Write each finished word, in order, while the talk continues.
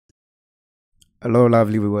Hello,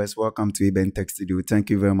 lovely viewers. Welcome to Eben Tech Studio. Thank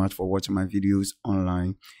you very much for watching my videos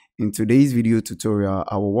online. In today's video tutorial,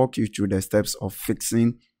 I will walk you through the steps of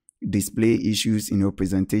fixing display issues in your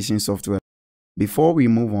presentation software. Before we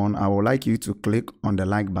move on, I would like you to click on the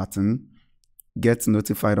like button, get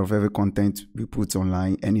notified of every content we put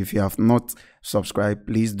online, and if you have not subscribed,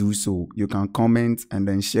 please do so. You can comment and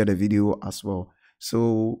then share the video as well.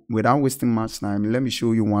 So without wasting much time, let me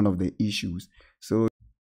show you one of the issues.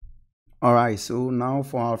 Alright, so now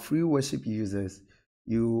for our Freeworship users,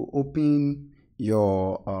 you open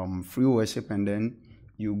your Freeworship and then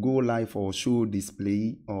you go live or show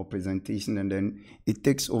display or presentation, and then it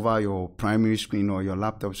takes over your primary screen or your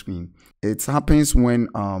laptop screen. It happens when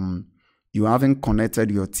you haven't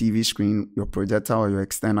connected your TV screen, your projector or your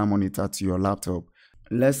external monitor to your laptop.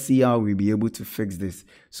 Let's see how we'll be able to fix this.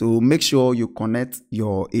 So make sure you connect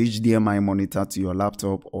your HDMI monitor to your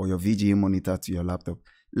laptop or your VGA monitor to your laptop.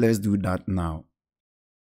 Let's do that now.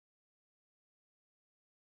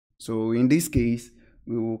 So in this case,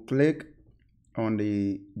 we will click on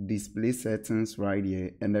the display settings right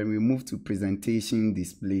here, and then we move to presentation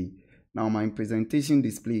display. Now my presentation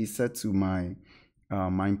display is set to my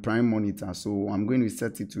prime monitor, so I'm going to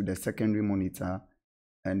set it to the secondary monitor.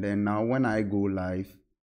 And then now when I go live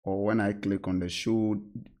or when I click on the show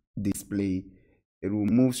display, it will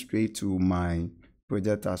move straight to my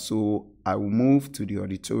projector. So I will move to the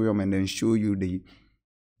auditorium and then show you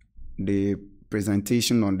the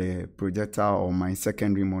presentation on the projector or my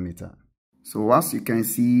secondary monitor. So as you can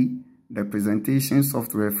see, the presentation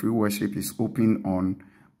software Freeworship is open on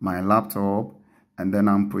my laptop, and then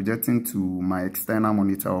I'm projecting to my external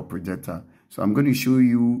monitor or projector. So I'm going to show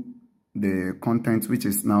you the content which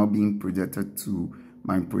is now being projected to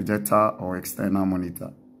my projector or external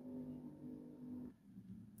monitor.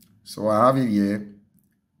 So I have it here.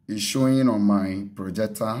 It's showing on my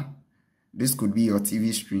projector. This could be your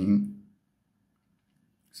TV screen.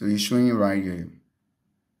 So it's showing right here.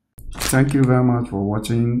 Thank you very much for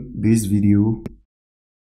watching this video.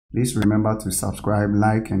 Please remember to subscribe,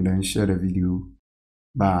 like, and then share the video.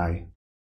 Bye.